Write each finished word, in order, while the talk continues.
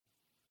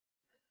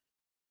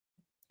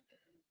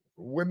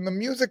When the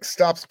music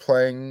stops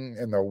playing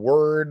and the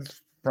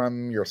words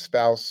from your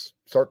spouse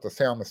start to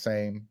sound the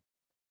same,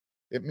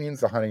 it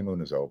means the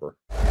honeymoon is over.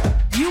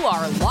 You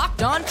are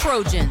Locked On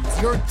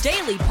Trojans, your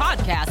daily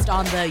podcast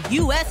on the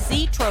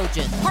USC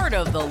Trojans, part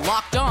of the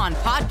Locked On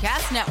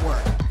Podcast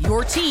Network,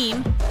 your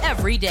team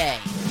every day.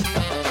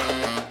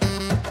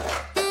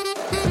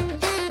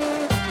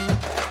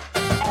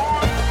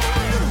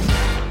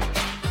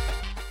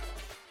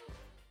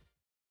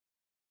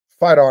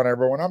 Fight on,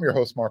 everyone. I'm your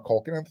host, Mark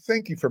Holkin, and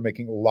thank you for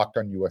making Locked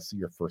On USC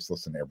your first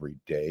listen every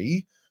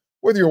day.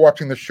 Whether you're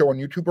watching the show on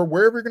YouTube or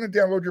wherever you're going to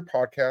download your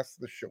podcast,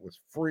 the show is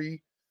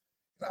free.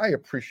 I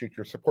appreciate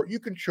your support.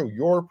 You can show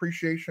your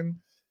appreciation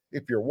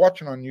if you're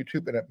watching on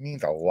YouTube, and it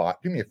means a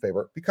lot. Do me a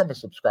favor, become a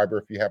subscriber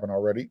if you haven't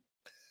already.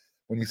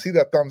 When you see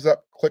that thumbs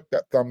up, click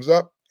that thumbs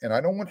up, and I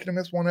don't want you to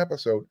miss one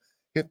episode.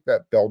 Hit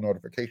that bell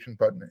notification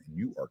button, and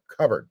you are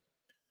covered.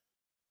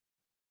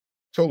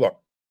 So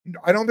look,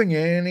 I don't think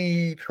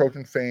any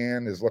Trojan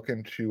fan is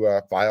looking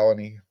to file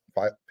any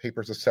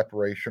papers of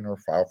separation or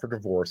file for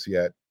divorce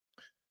yet,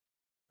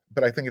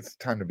 but I think it's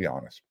time to be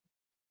honest.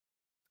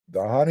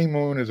 The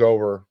honeymoon is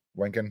over,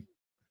 Lincoln.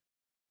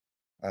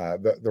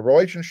 The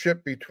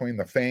relationship between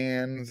the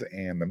fans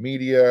and the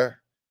media,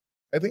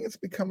 I think it's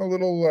become a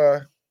little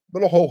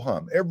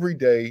ho-hum,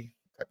 everyday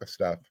type of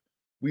stuff.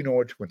 We know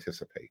what to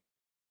anticipate.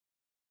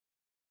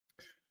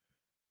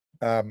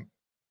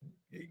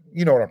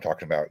 You know what I'm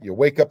talking about. You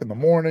wake up in the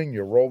morning,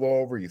 you roll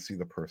over, you see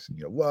the person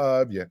you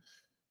love, you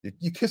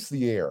kiss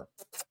the air,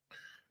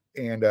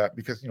 and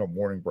because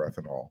morning breath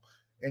and all,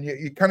 and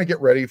you kind of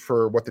get ready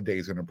for what the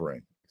day's going to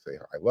bring. You say,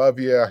 "I love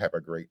you. Have a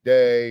great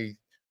day."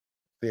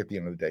 Say at the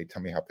end of the day,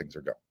 tell me how things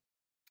are going.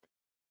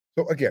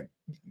 So again,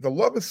 the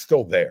love is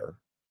still there,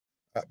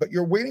 but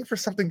you're waiting for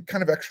something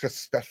kind of extra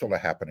special to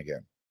happen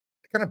again,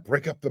 to kind of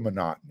break up the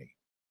monotony.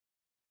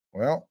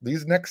 Well,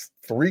 these next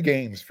 3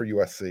 games for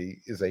USC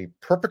is a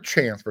perfect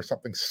chance for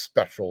something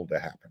special to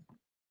happen.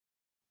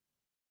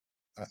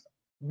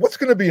 What's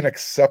going to be an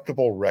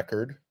acceptable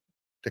record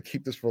to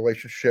keep this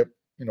relationship,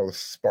 the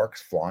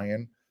sparks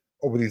flying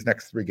over these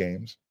next 3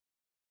 games?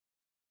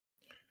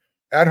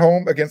 At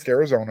home against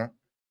Arizona,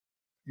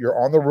 you're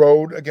on the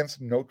road against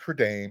Notre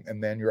Dame,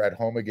 and then you're at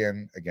home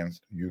again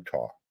against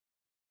Utah.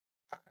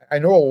 I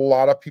know a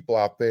lot of people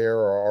out there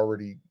are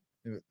already,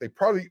 they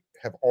probably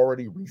have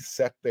already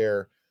reset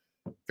their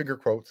finger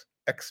quotes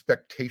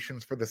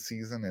expectations for the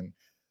season and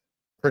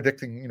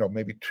predicting,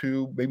 maybe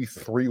 2, maybe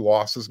 3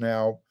 losses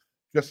now,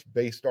 just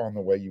based on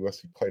the way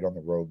USC played on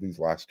the road these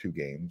last 2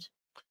 games.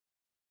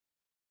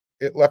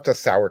 It left a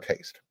sour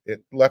taste.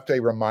 It left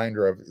a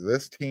reminder of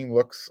this team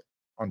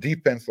on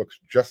defense looks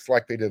just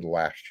like they did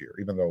last year,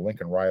 even though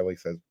Lincoln Riley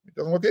says it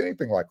doesn't look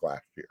anything like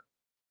last year.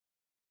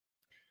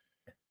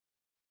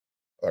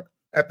 Look,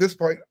 at this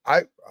point,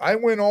 I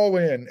went all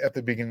in at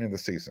the beginning of the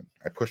season.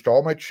 I pushed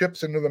all my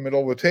chips into the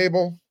middle of the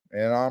table,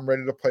 and I'm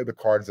ready to play the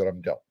cards that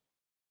I'm dealt.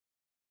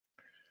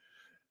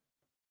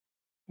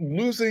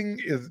 Losing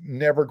is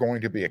never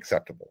going to be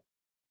acceptable,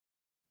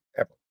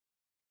 ever.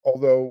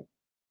 Although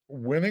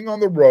winning on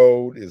the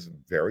road is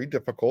very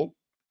difficult,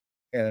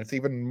 and it's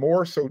even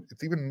more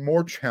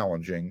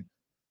challenging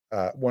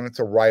when it's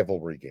a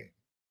rivalry game.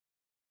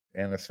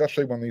 And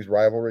especially when these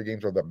rivalry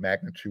games are the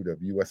magnitude of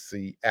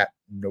USC at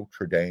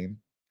Notre Dame.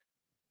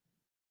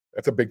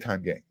 That's a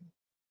big-time game.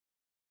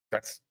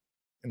 That's,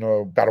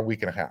 about a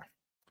week and a half.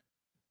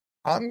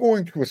 I'm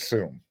going to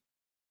assume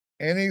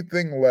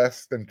anything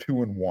less than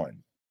 2-1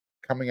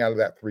 coming out of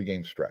that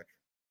 3-game stretch.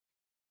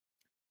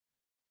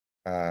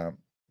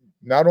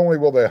 Not only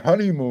will the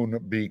honeymoon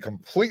be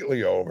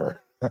completely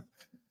over,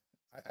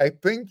 I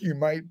think you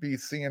might be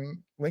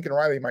seeing, Lincoln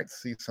Riley might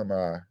see some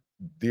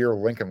Dear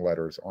Lincoln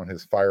letters on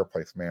his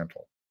fireplace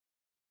mantle.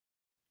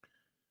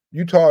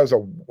 Utah is a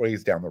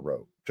ways down the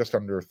road, just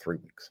under 3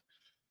 weeks.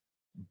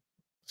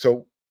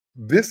 So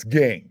this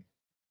game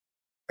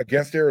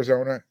against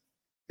Arizona,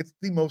 it's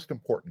the most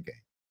important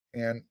game.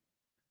 And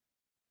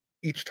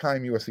each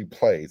time USC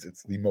plays,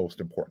 it's the most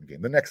important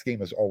game. The next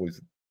game is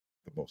always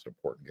the most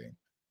important game.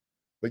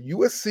 But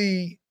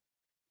USC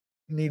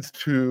needs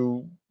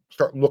to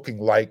start looking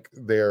like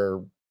they're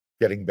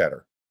getting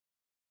better.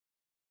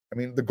 I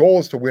mean, the goal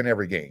is to win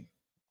every game,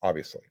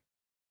 obviously.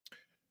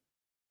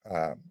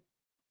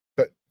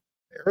 But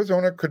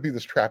Arizona could be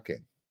this trap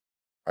game.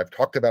 I've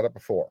talked about it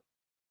before.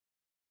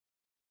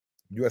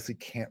 USC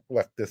can't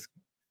let this,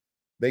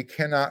 they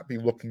cannot be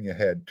looking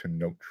ahead to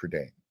Notre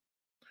Dame.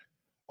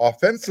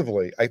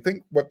 Offensively, I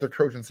think what the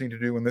Trojans need to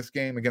do in this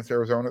game against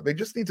Arizona, they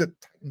just need to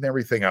tighten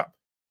everything up.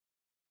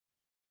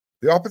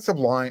 The offensive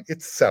line,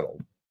 it's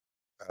settled.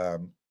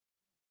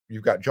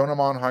 You've got Jonah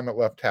Monheim at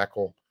left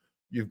tackle.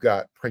 You've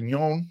got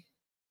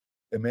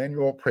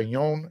Emmanuel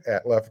Prignon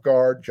at left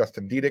guard,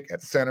 Justin Diedick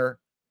at center,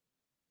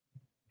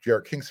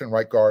 Jarrett Kingston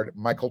right guard,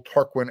 Michael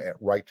Tarquin at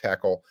right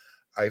tackle.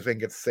 I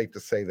think it's safe to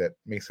say that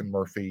Mason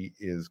Murphy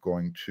is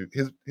going to,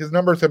 his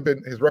numbers have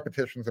been, his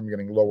repetitions have been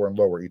getting lower and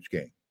lower each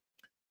game.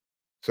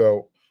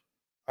 So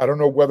I don't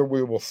know whether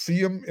we will see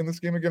him in this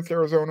game against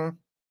Arizona,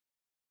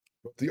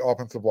 but the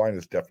offensive line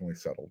is definitely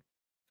settled.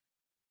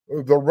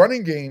 The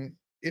running game,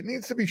 it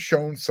needs to be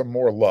shown some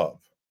more love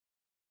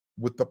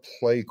with the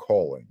play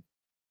calling.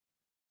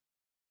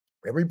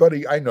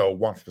 Everybody I know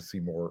wants to see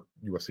more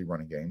USC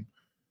running game.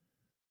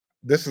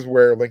 This is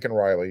where Lincoln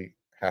Riley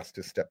has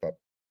to step up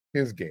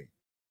his game.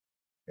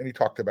 And he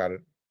talked about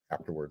it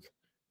afterwards.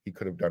 He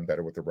could have done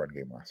better with the run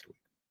game last week.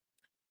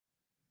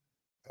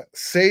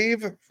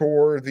 Save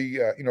for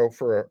the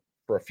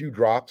for a few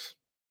drops.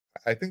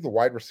 I think the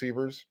wide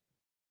receivers,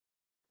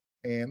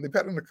 and they've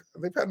had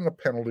a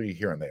penalty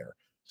here and there.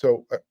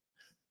 So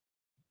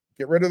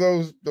get rid of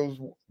those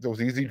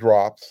easy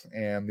drops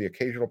and the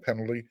occasional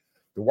penalty.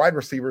 The wide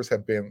receivers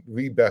have been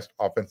the best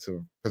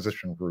offensive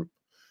position group,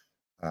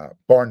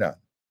 bar none.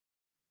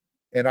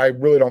 And I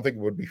really don't think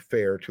it would be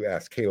fair to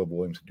ask Caleb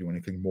Williams to do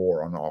anything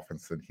more on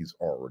offense than he's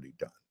already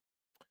done.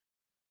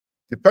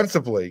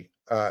 Defensively,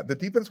 the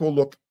defense will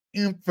look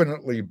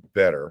infinitely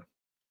better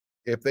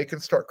if they can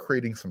start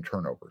creating some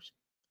turnovers.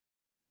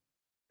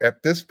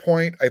 At this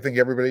point, I think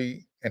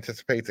everybody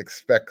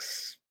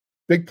expects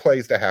big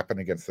plays to happen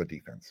against the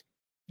defense.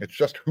 It's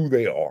just who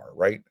they are,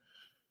 right?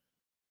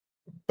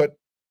 But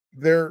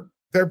they're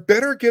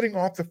better getting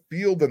off the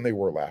field than they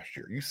were last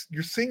year.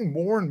 You're seeing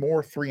more and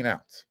more 3 and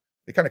outs.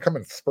 They kind of come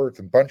in spurts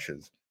and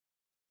bunches.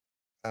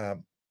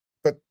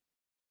 But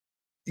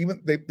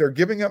even they're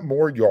giving up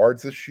more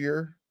yards this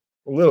year,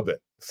 a little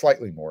bit,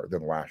 slightly more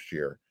than last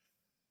year.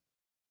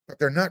 But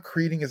they're not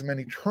creating as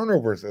many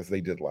turnovers as they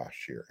did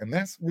last year. And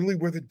that's really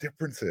where the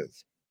difference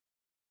is.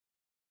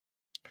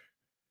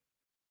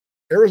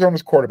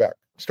 Arizona's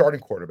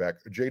starting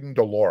quarterback, Jaden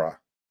DeLaura,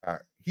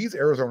 he's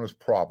Arizona's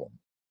problem.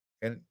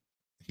 And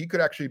he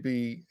could actually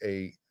be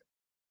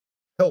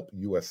help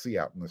USC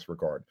out in this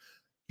regard.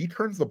 He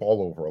turns the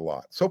ball over a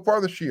lot. So far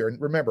this year, and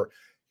remember,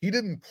 he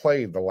didn't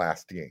play the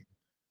last game,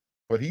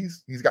 but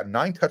he's got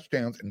 9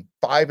 touchdowns and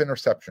 5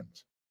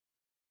 interceptions,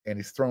 and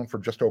he's thrown for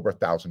just over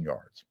 1,000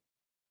 yards.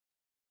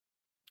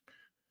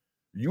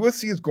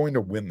 USC is going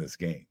to win this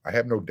game. I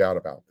have no doubt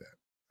about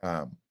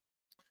that.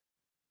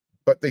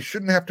 But they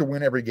shouldn't have to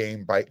win every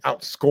game by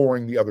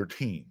outscoring the other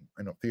team.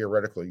 I know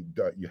theoretically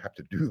you have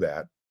to do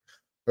that,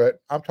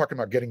 but I'm talking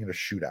about getting into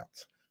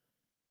shootouts.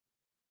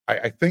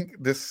 I think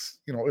this,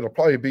 it'll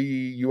probably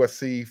be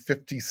USC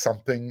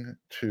 50-something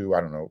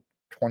to,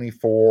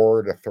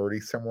 24 to 30,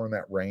 somewhere in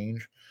that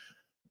range.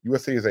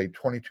 USC is a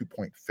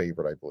 22-point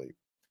favorite, I believe.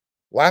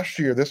 Last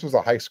year, this was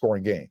a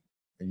high-scoring game,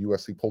 and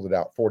USC pulled it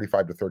out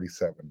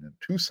 45-37 in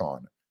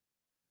Tucson.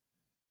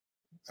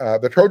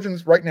 The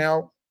Trojans right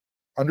now,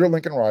 under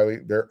Lincoln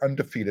Riley, they're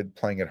undefeated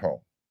playing at home.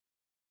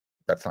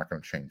 That's not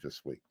going to change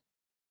this week.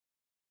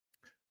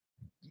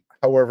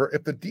 However,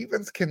 if the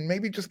defense can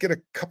maybe just get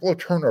a couple of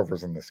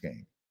turnovers in this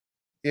game,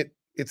 it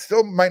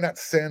still might not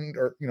send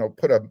or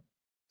put a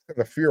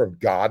fear of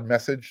God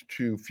message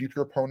to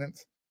future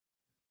opponents,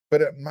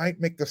 but it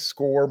might make the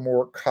score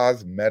more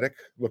cosmetic,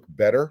 look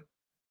better,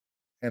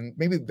 and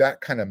maybe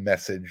that kind of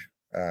message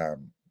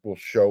will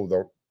show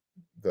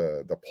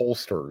the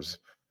pollsters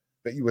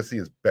that USC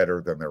is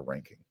better than their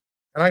ranking.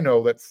 And I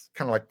know that's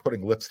kind of like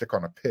putting lipstick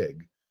on a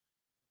pig,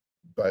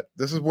 but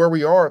this is where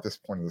we are at this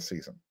point of the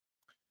season.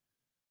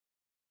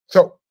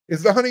 So,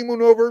 is the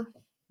honeymoon over?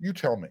 You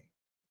tell me.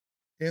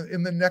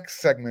 In the next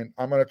segment,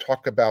 I'm going to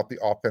talk about the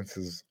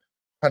offense's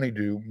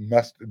honeydew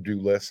must-do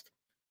list.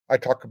 I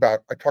talk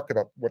about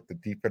what the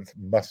defense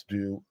must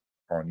do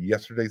on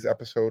yesterday's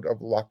episode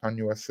of Locked on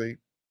USC.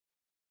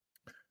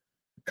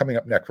 Coming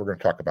up next, we're going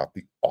to talk about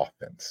the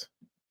offense.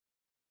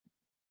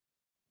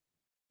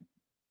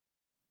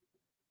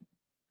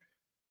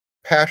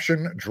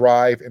 Passion,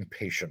 drive, and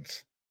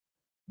patience.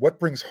 What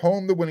brings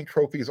home the winning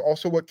trophy is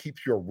also what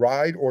keeps your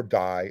ride or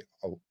die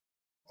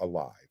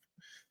alive.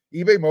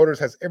 eBay Motors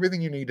has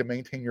everything you need to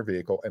maintain your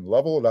vehicle and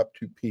level it up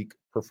to peak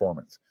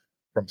performance.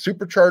 From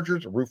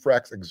superchargers, roof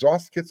racks,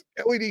 exhaust kits,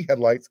 LED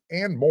headlights,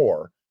 and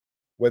more.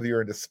 Whether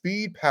you're into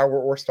speed, power,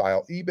 or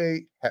style,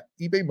 eBay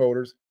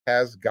Motors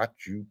has got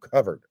you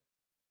covered.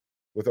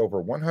 With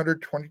over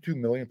 122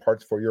 million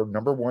parts for your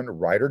number one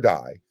ride or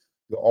die,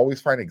 you'll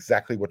always find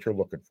exactly what you're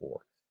looking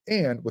for.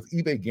 And with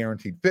eBay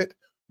Guaranteed Fit,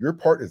 your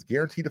part is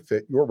guaranteed to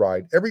fit your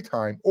ride every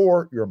time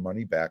or your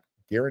money back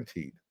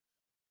guaranteed.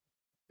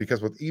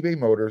 Because with eBay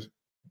Motors,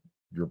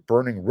 you're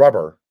burning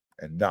rubber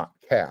and not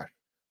cash.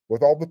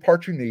 With all the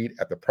parts you need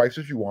at the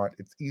prices you want,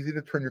 it's easy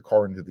to turn your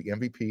car into the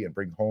MVP and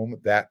bring home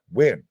that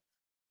win.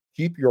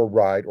 Keep your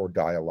ride or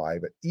die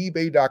alive at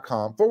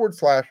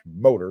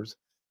ebay.com/motors.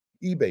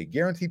 eBay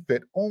Guaranteed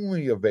Fit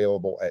only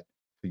available to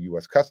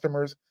U.S.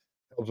 customers.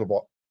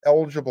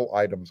 Eligible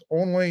items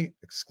only.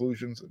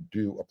 Exclusions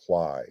do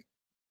apply.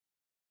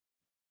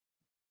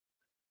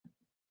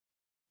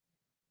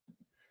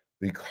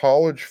 The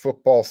college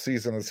football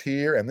season is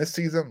here, and this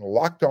season,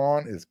 Locked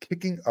On is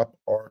kicking up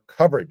our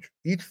coverage.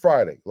 Each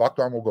Friday, Locked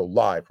On will go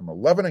live from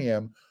 11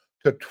 a.m.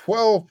 to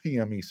 12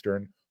 p.m.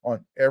 Eastern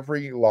on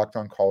every Locked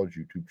On College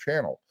YouTube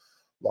channel.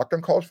 Locked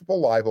On College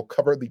Football Live will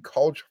cover the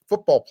college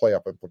football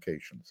playoff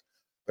implications,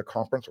 the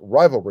conference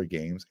rivalry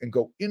games, and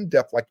go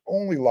in-depth like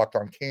only Locked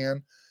On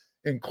can,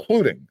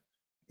 including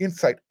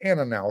insight and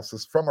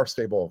analysis from our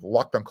stable of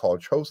Locked On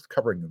College hosts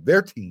covering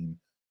their team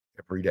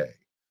every day.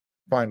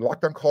 Find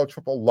Locked On College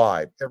Football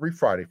live every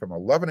Friday from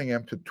 11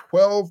 a.m. to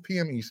 12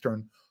 p.m.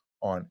 Eastern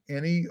on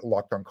any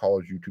Locked On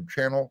College YouTube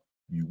channel.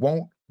 You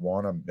won't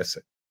want to miss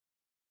it.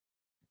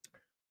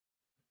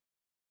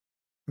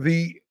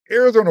 The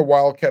Arizona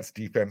Wildcats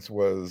defense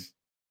was,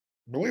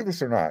 believe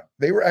this or not,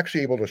 they were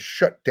actually able to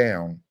shut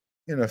down,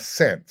 in a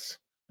sense,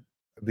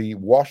 the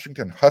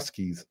Washington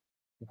Huskies,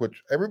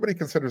 which everybody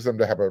considers them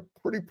to have a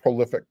pretty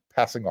prolific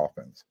passing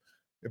offense.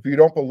 If you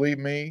don't believe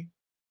me,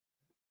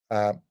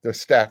 their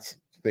stats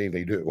say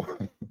they do.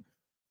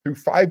 Through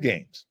 5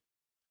 games,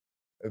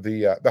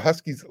 the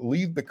Huskies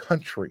lead the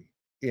country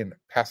in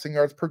passing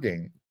yards per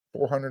game,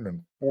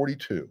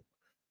 442.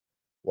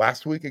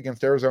 Last week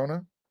against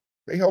Arizona,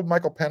 they held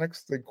Michael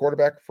Penix, the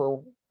quarterback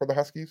for the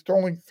Huskies, to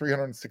only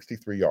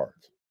 363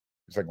 yards.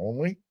 It's like,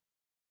 only?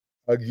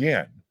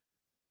 Again,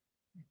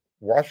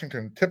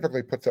 Washington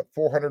typically puts up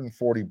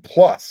 440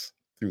 plus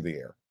through the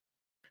air.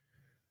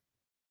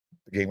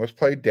 The game was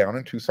played down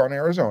in Tucson,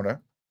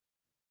 Arizona.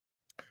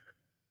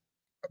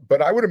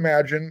 But I would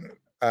imagine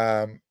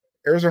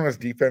Arizona's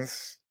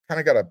defense kind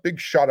of got a big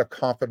shot of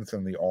confidence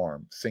in the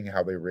arm, seeing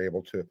how they were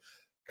able to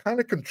kind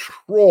of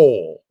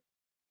control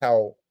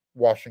how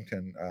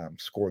Washington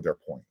scored their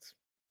points.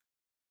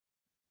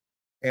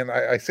 And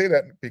I say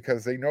that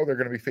because they know they're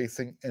going to be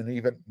facing an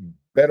even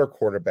better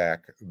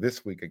quarterback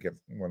this week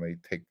when they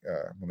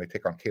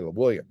take on Caleb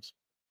Williams.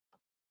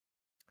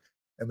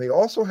 And they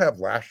also have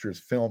last year's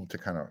film to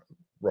kind of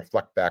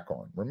reflect back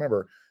on.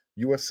 Remember,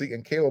 USC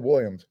and Caleb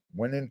Williams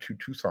went into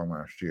Tucson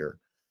last year,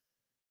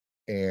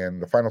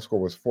 and the final score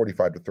was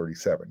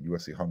 45-37.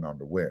 USC hung on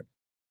to win.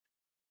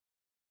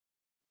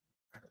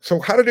 So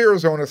how did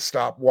Arizona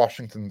stop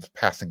Washington's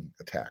passing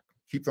attack,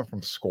 keep them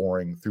from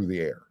scoring through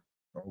the air?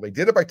 Well, they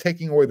did it by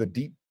taking away the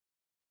deep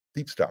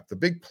stuff, the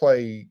big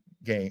play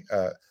game,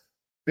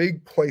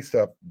 big play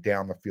stuff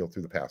down the field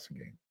through the passing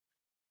game.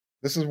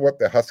 This is what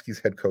the Huskies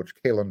head coach,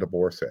 Kalen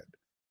DeBoer, said.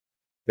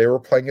 They were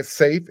playing it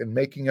safe and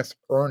making us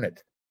earn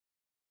it.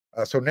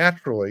 So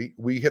naturally,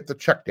 we hit the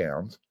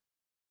checkdowns.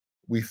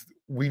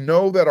 We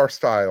know that our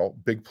style,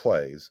 big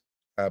plays,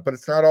 but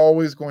it's not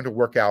always going to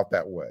work out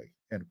that way,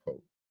 end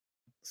quote.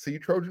 See,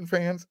 Trojan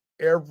fans,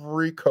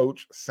 every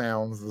coach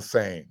sounds the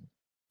same.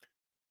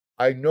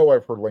 I know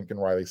I've heard Lincoln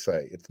Riley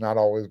say it's not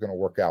always going to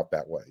work out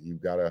that way.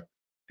 You've got to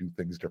do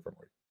things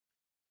differently.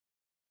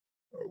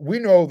 We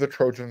know the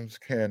Trojans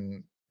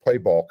can play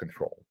ball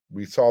control.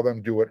 We saw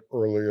them do it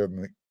early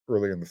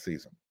in the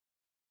season.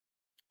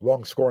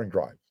 Long scoring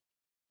drives.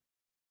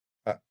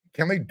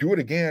 Can they do it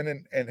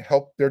again and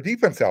help their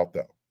defense out,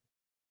 though?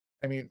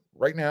 I mean,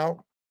 right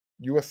now,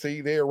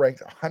 USC, they are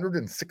ranked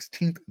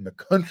 116th in the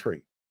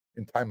country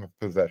in time of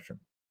possession.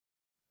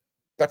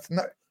 That's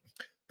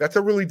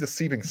a really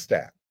deceiving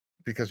stat,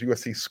 because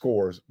USC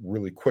scores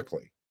really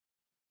quickly,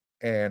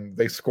 and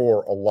they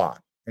score a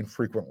lot and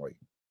frequently.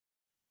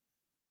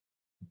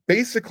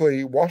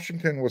 Basically,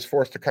 Washington was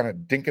forced to kind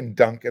of dink and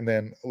dunk and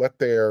then let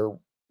their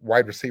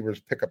wide receivers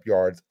pick up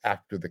yards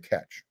after the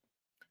catch.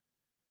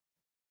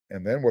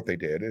 And then what they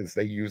did is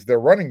they used their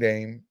running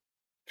game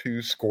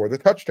to score the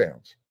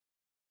touchdowns.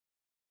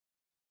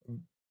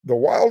 The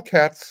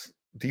Wildcats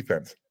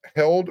defense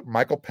held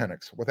Michael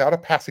Penix without a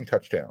passing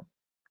touchdown.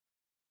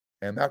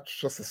 And that's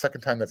just the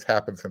second time that's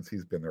happened since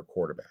he's been their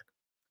quarterback.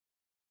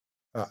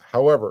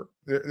 However,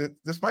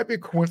 this might be a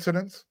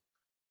coincidence.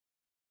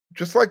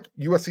 Just like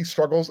USC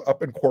struggles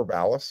up in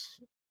Corvallis,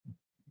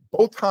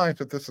 both times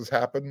that this has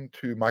happened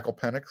to Michael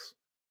Penix,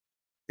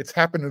 it's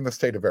happened in the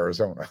state of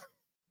Arizona.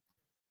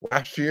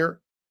 Last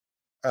year,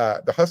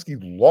 the Huskies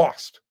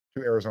lost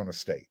to Arizona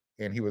State,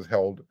 and he was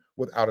held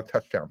without a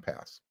touchdown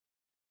pass.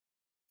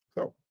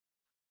 So,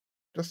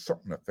 just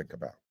something to think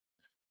about.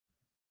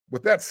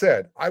 With that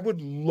said, I would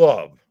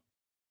love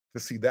to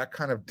see that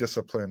kind of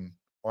discipline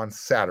on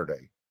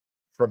Saturday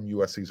from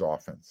USC's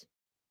offense.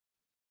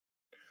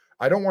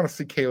 I don't want to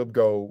see Caleb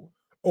go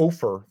 0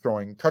 for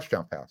throwing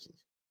touchdown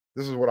passes.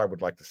 This is what I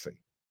would like to see.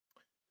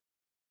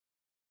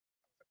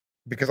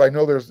 Because I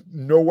know there's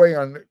no way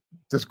on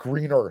this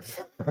green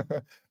earth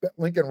that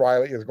Lincoln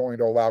Riley is going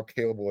to allow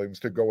Caleb Williams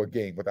to go a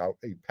game without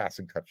a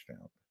passing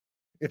touchdown.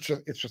 It's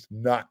just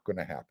not going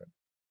to happen.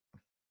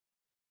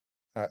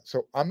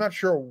 So I'm not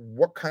sure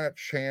what kind of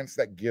chance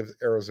that gives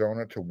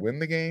Arizona to win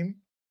the game.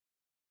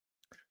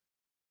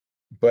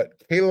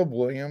 But Caleb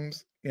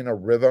Williams in a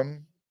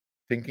rhythm,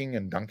 thinking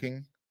and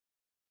dunking,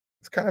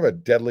 it's kind of a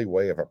deadly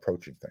way of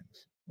approaching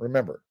things.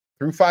 Remember,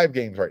 through 5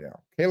 games right now,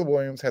 Caleb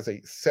Williams has a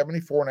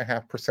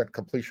 74.5%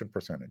 completion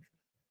percentage.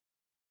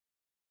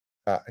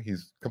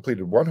 He's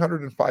completed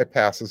 105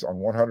 passes on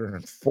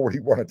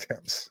 141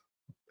 attempts.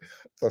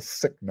 It's a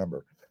sick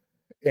number.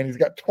 And he's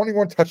got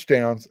 21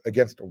 touchdowns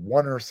against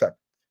one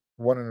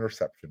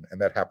interception, and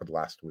that happened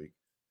last week.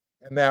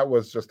 And that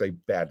was just a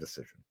bad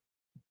decision.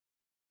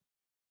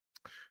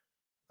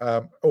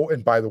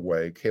 And by the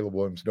way, Caleb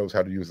Williams knows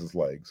how to use his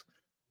legs.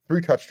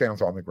 3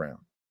 touchdowns on the ground.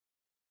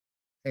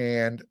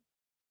 And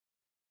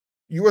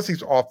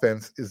USC's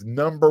offense is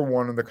number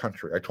one in the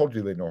country. I told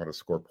you they know how to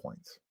score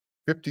points.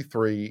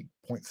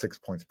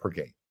 53.6 points per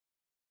game.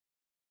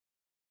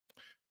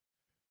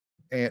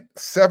 And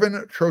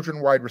 7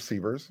 Trojan wide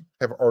receivers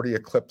have already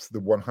eclipsed the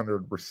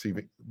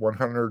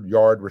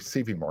 100-yard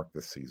receiving mark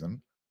this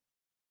season.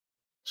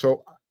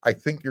 So I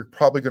think you're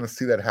probably going to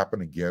see that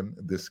happen again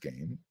this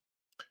game,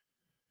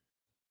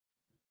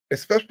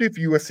 especially if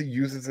USC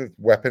uses its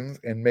weapons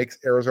and makes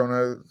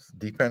Arizona's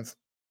defense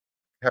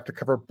have to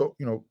cover both,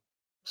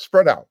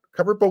 spread out,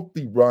 cover both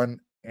the run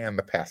and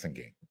the passing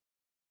game.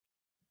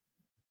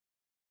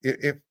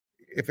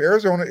 If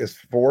Arizona is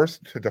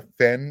forced to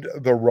defend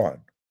the run,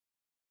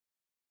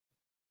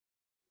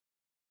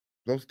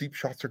 those deep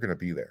shots are going to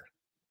be there.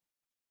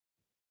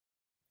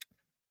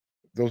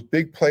 Those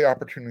big play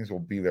opportunities will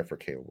be there for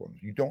Caleb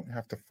Williams. You don't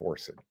have to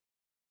force it.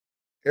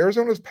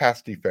 Arizona's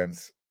pass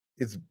defense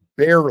is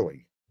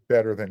barely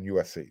better than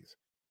USC's.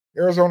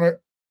 Arizona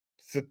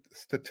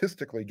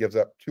statistically gives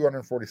up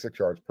 246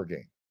 yards per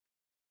game.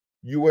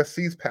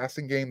 USC's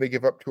passing game, they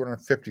give up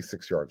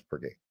 256 yards per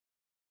game.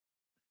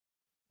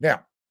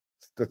 Now,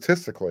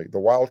 statistically, the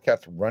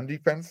Wildcats' run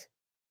defense,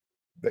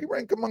 they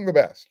rank among the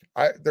best.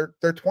 They're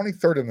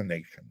 23rd in the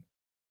nation,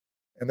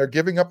 and they're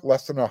giving up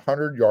less than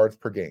 100 yards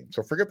per game.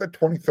 So forget that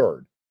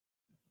 23rd.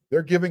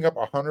 They're giving up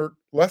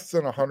less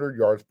than 100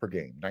 yards per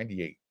game,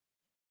 98.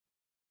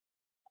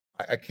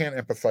 I can't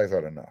emphasize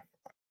that enough.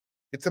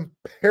 It's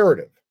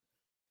imperative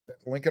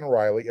that Lincoln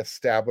Riley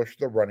establish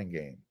the running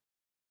game.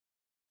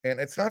 And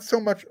it's not so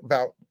much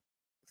about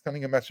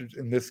sending a message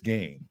in this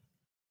game.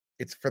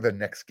 It's for the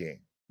next game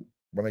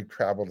when they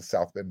travel to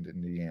South Bend,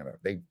 Indiana.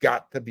 They've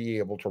got to be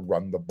able to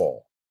run the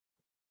ball.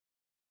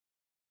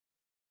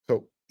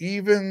 So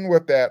even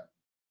with that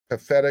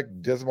pathetic,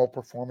 dismal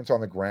performance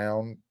on the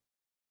ground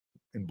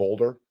in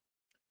Boulder,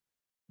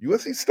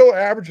 USC still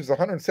averages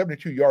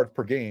 172 yards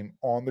per game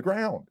on the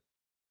ground.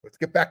 Let's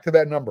get back to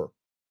that number.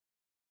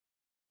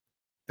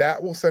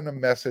 That will send a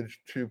message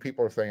to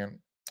people saying,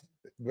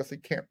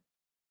 USC can't,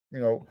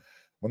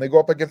 when they go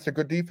up against a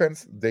good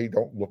defense, they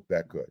don't look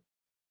that good.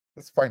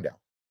 Let's find out.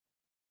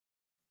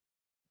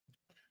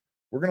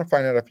 We're going to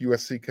find out if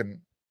USC can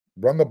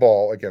run the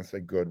ball against a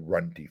good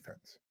run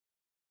defense.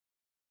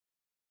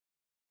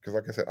 Because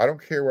like I said, I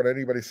don't care what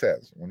anybody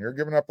says. When you're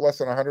giving up less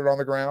than 100 on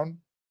the ground,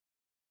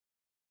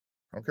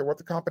 I don't care what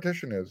the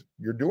competition is,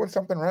 you're doing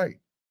something right.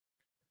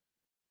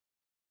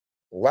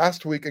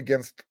 Last week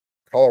against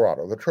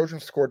Colorado, the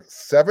Trojans scored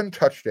 7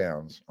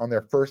 touchdowns on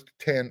their first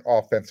 10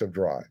 offensive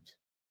drives.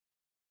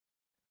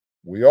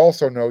 We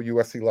also know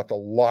USC left a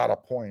lot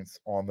of points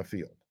on the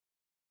field.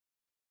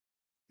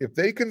 If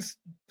they can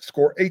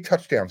score 8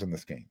 touchdowns in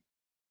this game,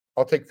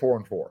 I'll take 4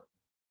 and 4.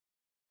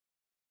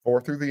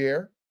 4 through the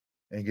air,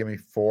 and give me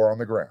 4 on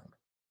the ground.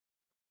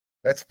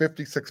 That's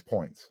 56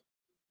 points.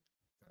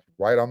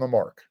 Right on the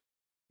mark.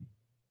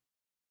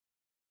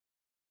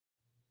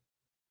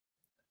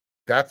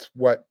 That's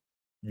what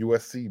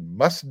USC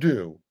must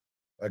do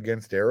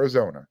against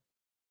Arizona.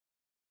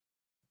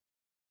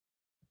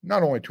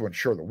 Not only to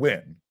ensure the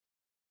win,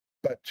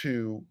 but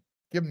to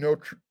give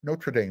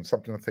Notre Dame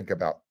something to think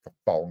about the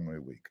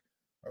following week.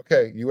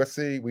 Okay,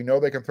 USC, we know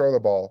they can throw the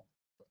ball.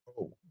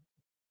 Oh,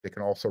 they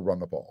can also run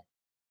the ball.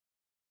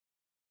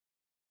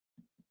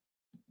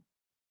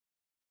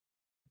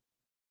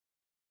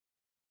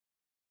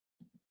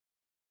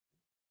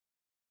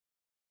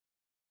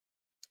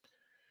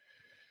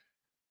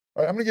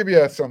 All right, I'm going to give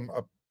you some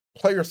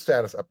player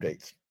status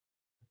updates.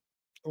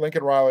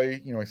 Lincoln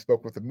Riley, he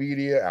spoke with the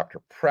media after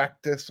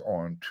practice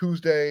on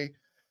Tuesday,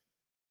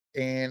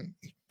 and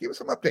he gave us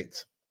some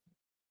updates.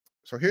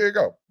 So here you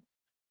go.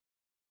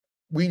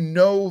 We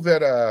know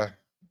that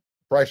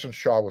Bryson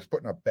Shaw was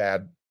put in a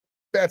bad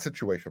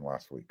situation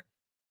last week.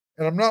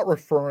 And I'm not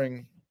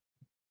referring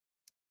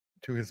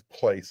to his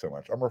play so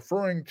much. I'm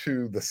referring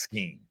to the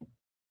scheme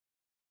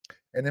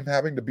and him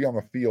having to be on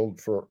the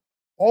field for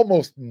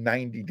almost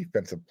 90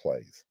 defensive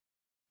plays.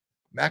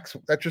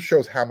 That just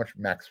shows how much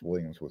Max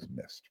Williams was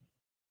missed.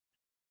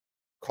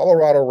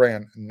 Colorado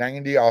ran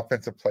 90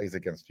 offensive plays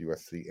against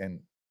USC, and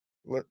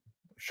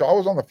Shaw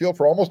was on the field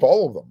for almost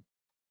all of them.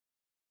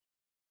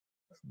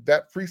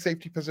 That free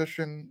safety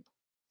position,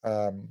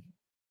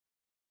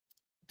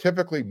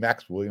 typically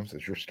Max Williams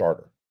is your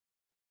starter.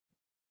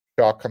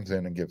 Shaw comes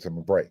in and gives him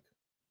a break.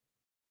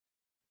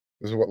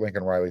 This is what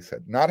Lincoln Riley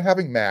said. Not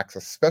having Max,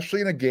 especially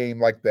in a game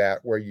like that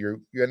where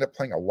you end up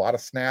playing a lot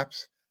of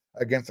snaps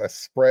against a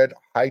spread,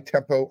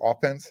 high-tempo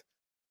offense,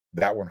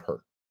 that one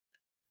hurt.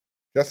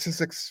 Just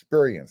his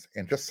experience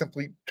and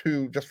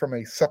just from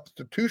a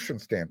substitution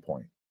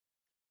standpoint,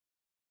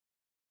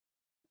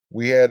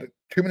 we had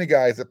too many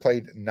guys that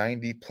played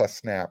 90-plus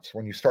snaps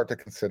when you start to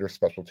consider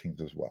special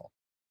teams as well.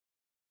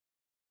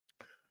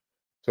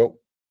 So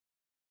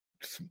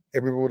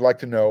everyone would like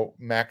to know,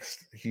 Max,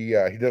 he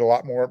did a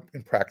lot more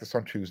in practice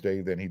on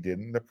Tuesday than he did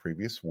in the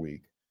previous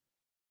week,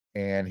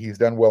 and he's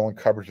done well in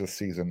coverage this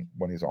season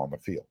when he's on the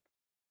field.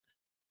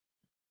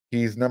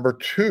 He's number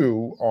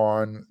 2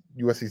 on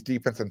USC's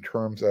defense in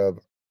terms of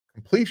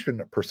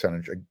completion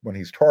percentage when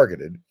he's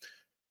targeted.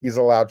 He's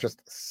allowed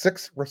just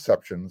 6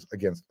 receptions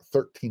against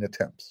 13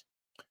 attempts.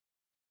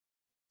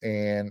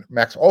 And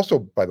Max also,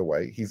 by the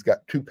way, he's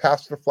got 2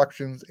 pass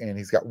deflections, and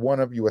he's got 1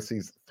 of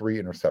USC's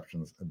 3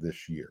 interceptions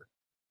this year.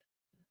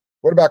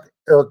 What about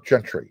Eric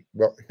Gentry?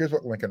 Well, here's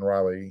what Lincoln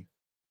Riley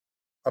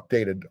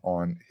updated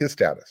on his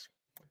status.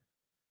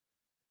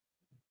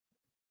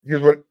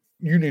 Here's what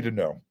you need to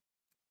know.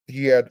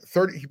 He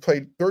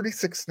played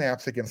 36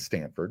 snaps against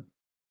Stanford,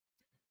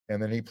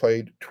 and then he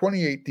played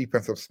 28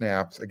 defensive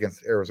snaps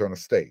against Arizona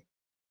State.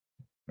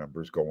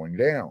 Numbers going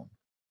down.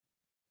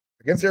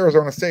 Against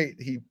Arizona State,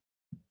 he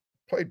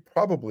played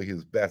probably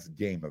his best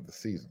game of the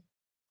season.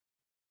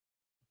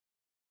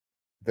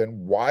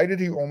 Then why did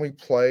he only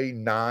play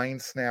 9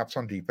 snaps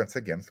on defense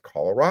against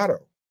Colorado?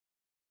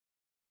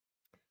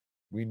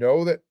 We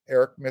know that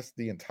Eric missed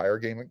the entire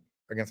game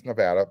against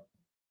Nevada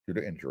due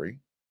to injury,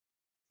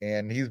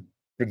 and he's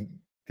been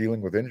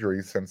dealing with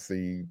injuries since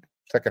the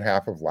second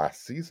half of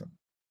last season.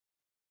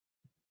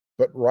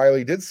 But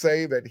Riley did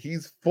say that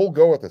he's full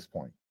go at this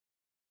point,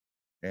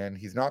 and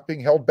he's not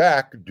being held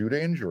back due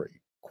to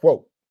injury.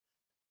 Quote,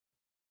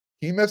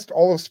 he missed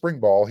all of spring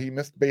ball. He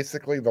missed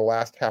basically the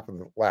last half of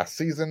the last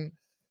season,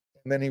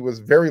 and then he was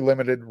very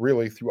limited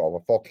really through all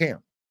of fall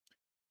camp.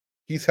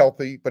 He's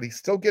healthy, but he's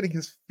still getting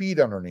his feet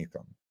underneath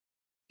him.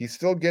 He's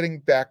still getting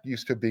back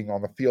used to being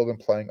on the field and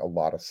playing a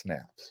lot of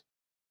snaps.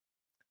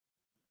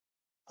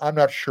 I'm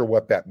not sure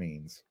what that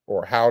means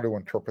or how to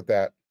interpret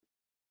that,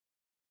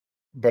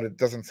 but it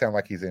doesn't sound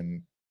like he's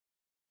in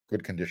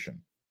good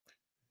condition.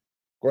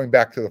 Going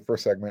back to the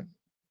first segment,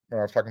 when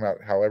I was talking about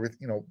how everything,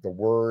 the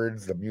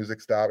words, the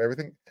music stuff,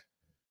 everything,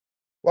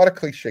 a lot of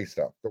cliche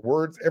stuff. The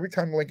words, every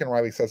time Lincoln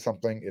Riley says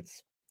something,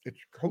 it's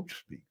coach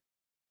speak.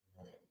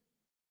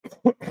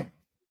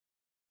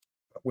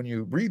 When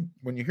you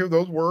hear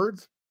those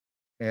words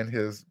and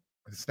his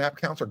snap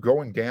counts are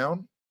going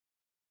down,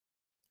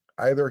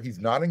 either he's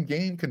not in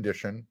game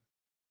condition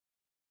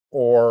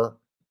or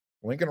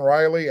Lincoln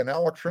Riley and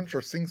Alex Lynch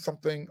are seeing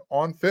something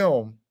on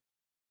film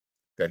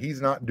that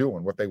he's not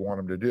doing what they want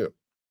him to do,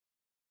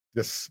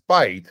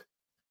 despite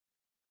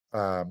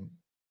Lincoln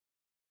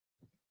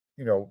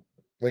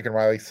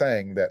Riley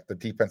saying that the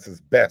defense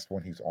is best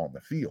when he's on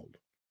the field.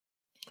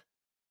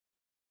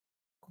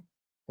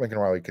 Lincoln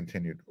Riley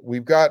continued,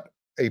 we've got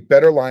a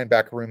better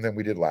linebacker room than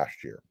we did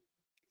last year.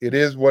 It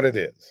is what it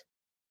is.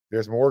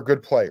 There's more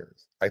good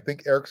players. I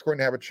think Eric's going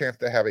to have a chance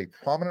to have a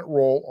prominent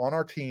role on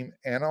our team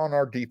and on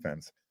our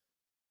defense.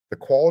 The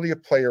quality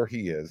of player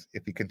he is,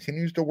 if he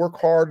continues to work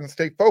hard and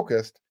stay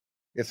focused,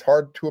 it's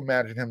hard to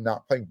imagine him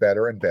not playing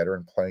better and better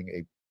and playing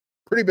a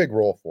pretty big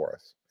role for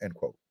us, end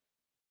quote.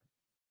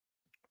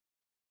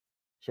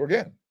 So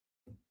again,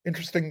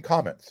 interesting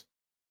comments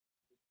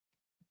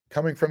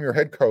coming from your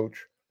head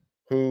coach,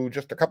 who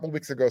just a couple of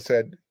weeks ago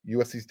said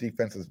USC's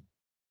defense is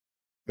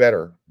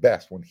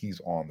best when he's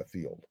on the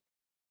field.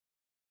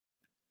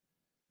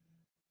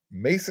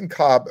 Mason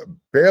Cobb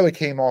barely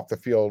came off the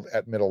field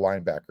at middle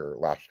linebacker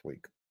last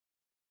week.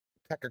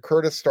 Tekka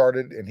Curtis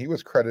started, and he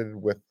was credited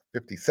with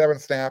 57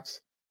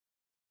 snaps.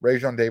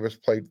 Rajon Davis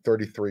played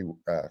 33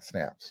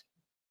 snaps.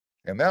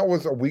 And that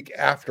was a week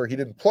after he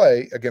didn't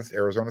play against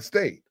Arizona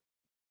State.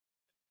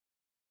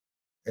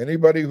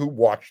 Anybody who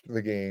watched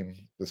the game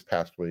this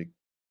past week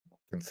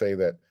can say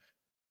that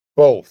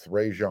both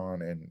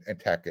Rajon and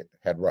Tackett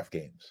had rough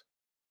games.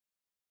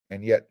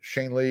 And yet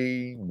Shane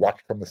Lee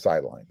watched from the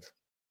sidelines.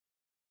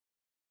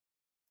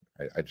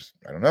 I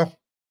don't know.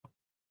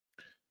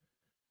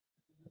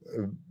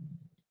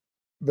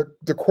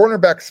 The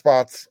cornerback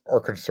spots are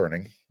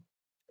concerning.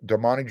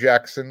 Damani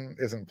Jackson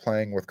isn't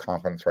playing with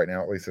confidence right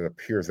now. At least it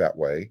appears that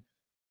way.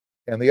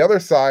 And the other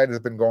side has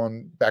been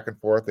going back and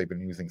forth. They've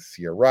been using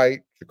Sia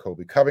Wright,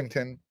 Jacoby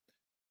Covington.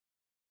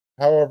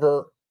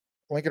 However,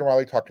 Lincoln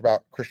Riley talked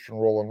about Christian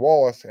Roland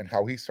Wallace and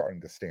how he's starting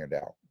to stand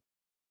out.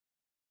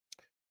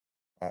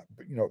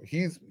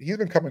 He's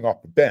been coming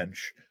off the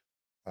bench,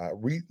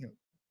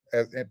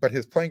 but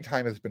his playing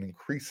time has been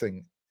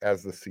increasing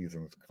as the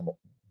season's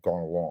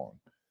gone along.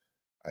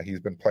 He's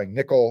been playing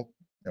nickel,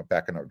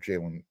 backing up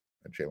Jalen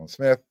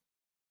Smith.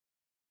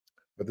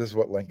 But this is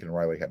what Lincoln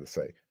Riley had to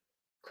say.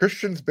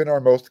 Christian's been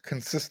our most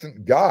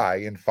consistent guy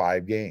in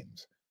 5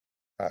 games,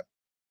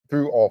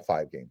 through all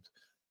 5 games.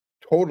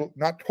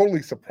 Not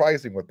totally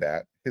surprising with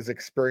that. His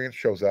experience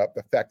shows up,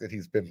 the fact that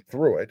he's been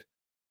through it.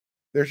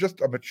 There's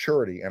just a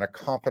maturity and a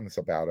confidence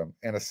about him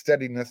and a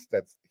steadiness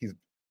that's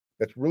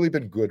really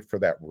been good for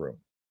that room.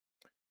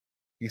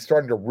 He's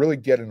starting to really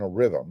get in a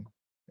rhythm,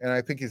 and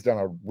I think he's done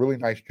a really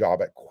nice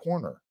job at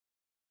corner.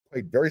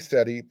 Played very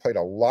steady, played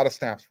a lot of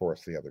snaps for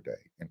us the other day,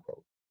 end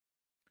quote.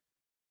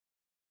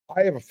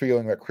 I have a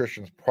feeling that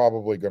Christian's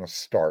probably going to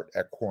start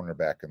at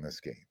cornerback in this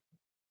game.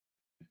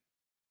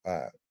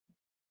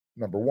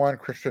 Number one,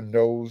 Christian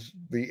knows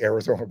the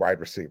Arizona wide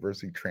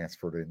receivers. He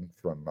transferred in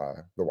from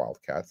the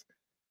Wildcats.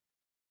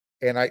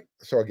 And I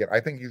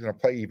think he's going to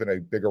play even a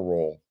bigger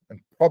role and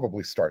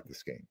probably start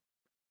this game.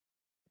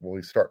 Will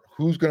he start?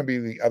 Who's going to be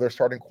the other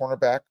starting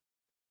cornerback?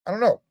 I don't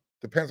know.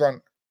 Depends on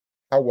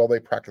how well they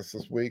practice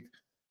this week.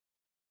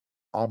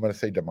 I'm going to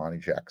say Damani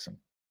Jackson.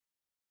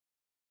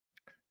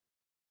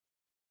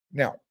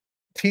 Now,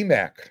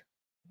 T-Mac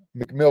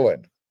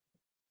McMillan,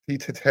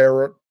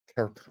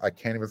 I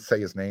can't even say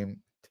his name,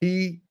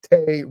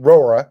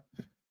 T-Terora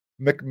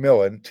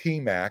McMillan,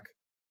 T-Mac.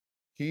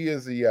 He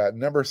is the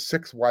number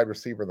 6 wide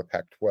receiver in the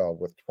Pac-12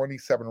 with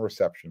 27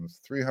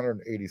 receptions,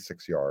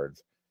 386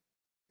 yards,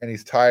 and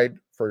he's tied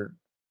for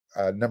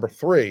number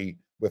 3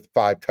 with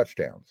 5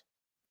 touchdowns.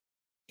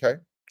 Okay,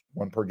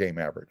 1 per game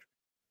average.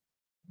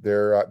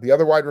 The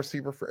other wide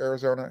receiver for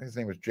Arizona, his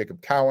name is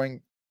Jacob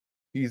Cowing.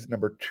 He's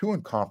number 2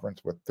 in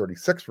conference with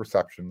 36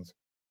 receptions,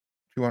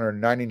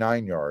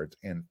 299 yards,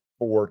 and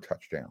 4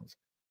 touchdowns.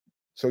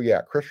 So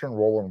yeah, Christian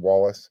Roland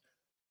Wallace,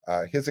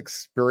 his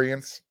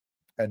experience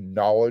and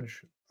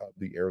knowledge of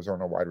the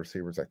Arizona wide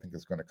receivers, I think,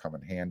 is going to come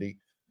in handy.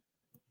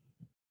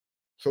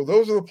 So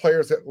those are the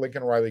players that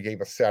Lincoln Riley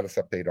gave a status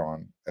update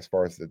on as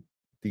far as the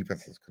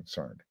defense is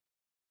concerned.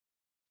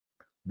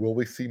 Will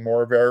we see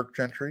more of Eric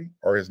Gentry?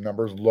 Are his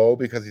numbers low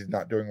because he's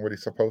not doing what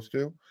he's supposed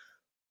to?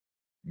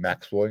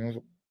 Max Williams,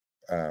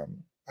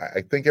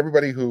 I think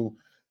everybody who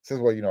says,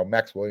 well,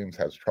 Max Williams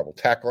has trouble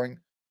tackling,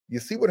 you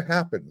see what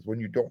happens when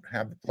you don't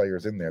have the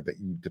players in there that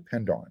you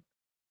depend on.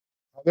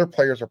 Other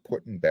players are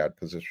put in bad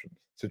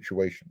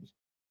situations.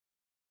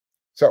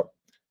 So,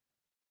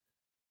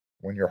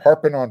 when you're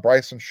harping on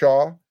Bryson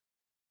Shaw,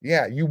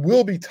 yeah, you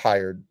will be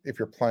tired if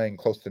you're playing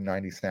close to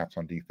 90 snaps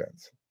on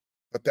defense.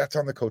 But that's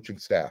on the coaching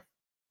staff.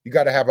 You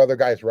got to have other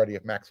guys ready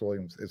if Max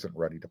Williams isn't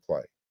ready to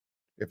play,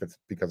 if it's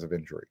because of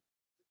injury.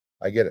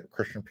 I get it.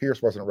 Christian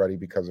Pierce wasn't ready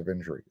because of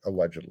injury,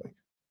 allegedly.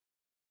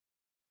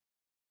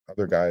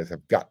 Other guys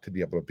have got to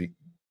be able to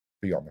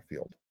be on the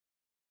field.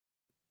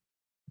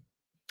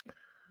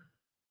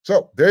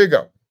 So there you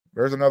go.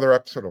 There's another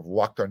episode of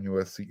Locked on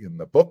USC in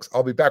the books.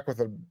 I'll be back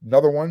with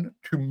another one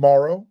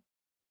tomorrow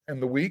in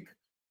the week.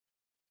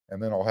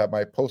 And then I'll have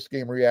my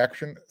post-game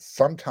reaction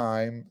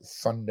sometime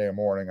Sunday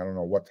morning. I don't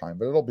know what time,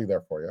 but it'll be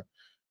there for you.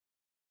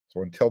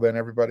 So until then,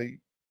 everybody,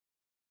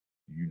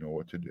 you know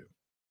what to do.